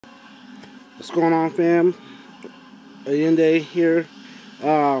What's going on, fam? AYINDI'S here.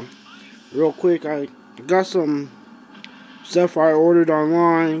 Real quick, I got some stuff I ordered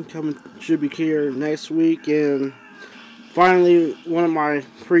online. Should be here next week, and finally, one of my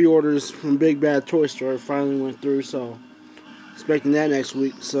pre-orders from Big Bad Toy Store finally went through. So, expecting that next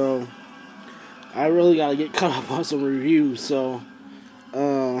week. So, I really gotta get caught up on some reviews. So,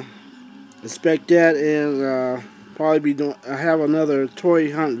 expect that, and probably be doing. I have another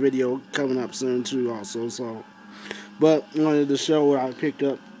toy hunt video coming up soon too, also. So, but wanted to show what I picked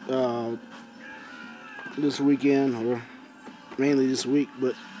up this weekend, or mainly this week,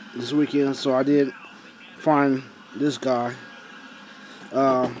 but this weekend. So I did find this guy.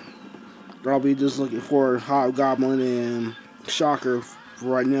 I'll be just looking for Hobgoblin and Shocker for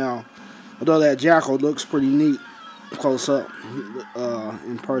right now. Although that Jackal looks pretty neat close up,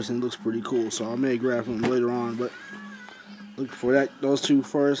 in person looks pretty cool. So I may grab him later on, but looking for those two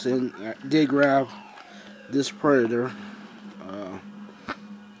first, and I did grab this Predator,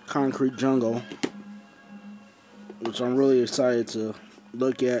 Concrete Jungle, which I'm really excited to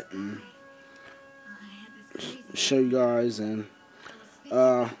look at and show you guys, and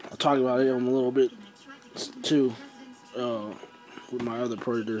I'll talk about him a little bit too with my other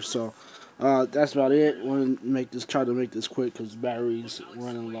Predators. So that's about it. I want to try to make this quick because battery's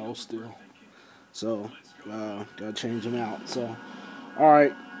running low still. So gotta change them out. So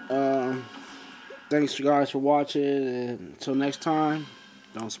alright, thanks you guys for watching, and until next time,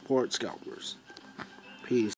 don't support scalpers. Peace.